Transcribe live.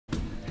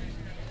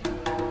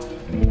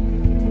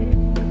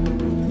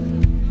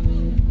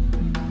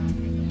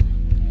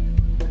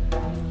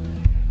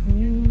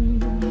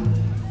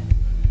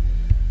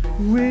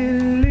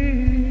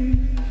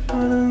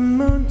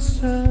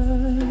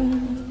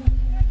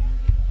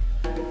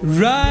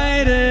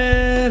right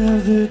out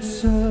of the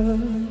top.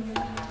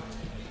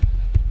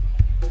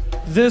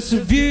 There's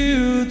a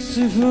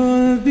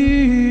beautiful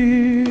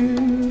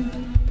view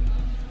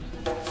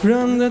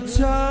from the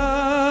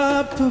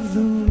top of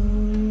the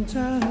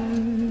mountain.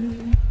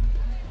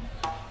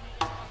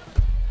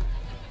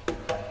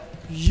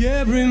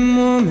 Every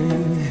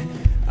morning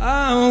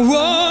I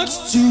walk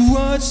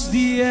towards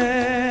the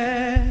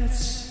edge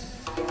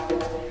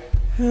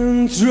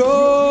and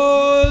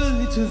throw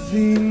little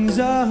things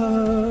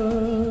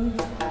up,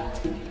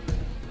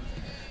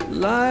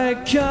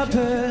 like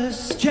copper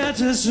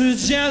scatters through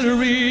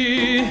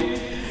jewelry,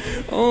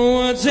 or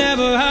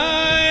whatever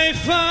I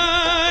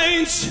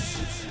find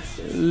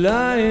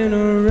lying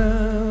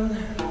around.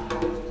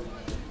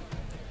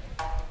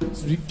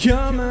 It's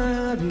become a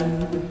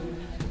habit,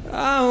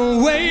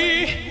 a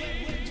way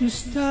to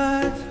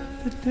start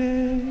the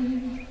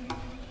day.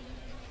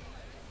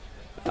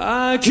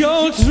 I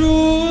go through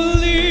a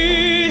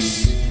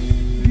list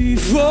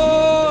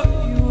before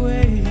you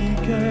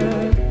wake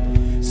up,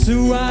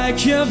 so I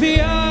can be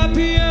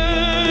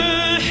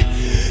happier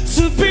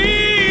to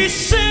be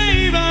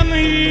safe. I'm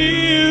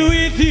here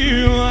with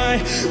you. I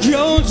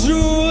go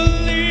through a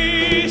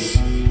list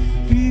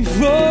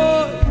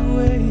before you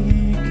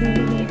wake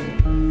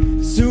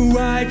up, so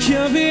I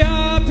can be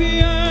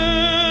happier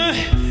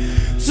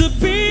to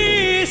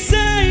be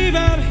safe.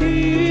 I'm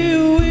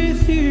here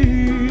with you.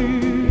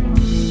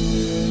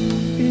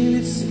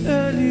 It's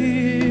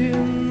early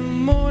in the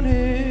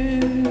morning,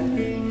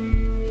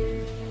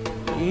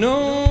 no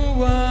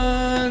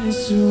one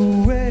is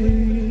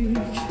awake.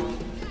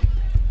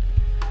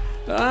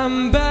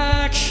 I'm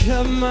back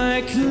at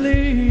my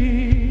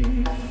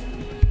cliff,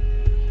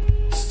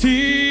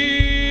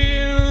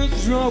 still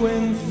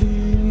throwing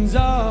things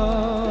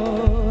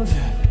off.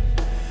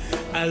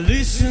 I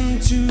listen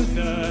to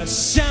the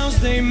sounds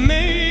they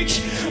make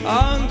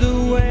on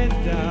the way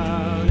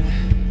down.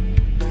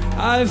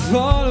 I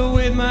follow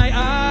with my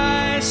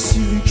eyes to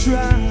the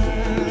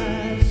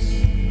grass.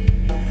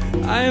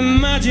 I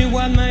imagine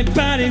what my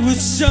body would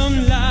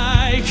sound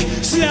like,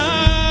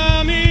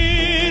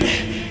 slamming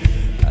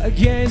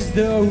against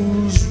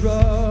those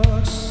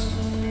rocks.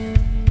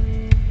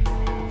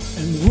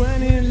 And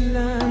when it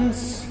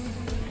lands,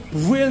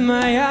 will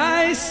my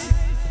eyes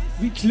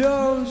be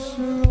closed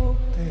or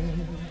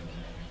open?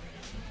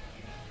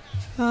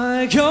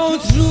 I go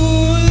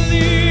through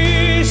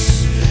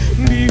this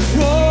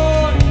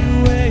before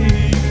you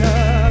wake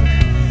up,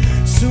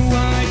 so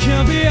I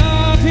can be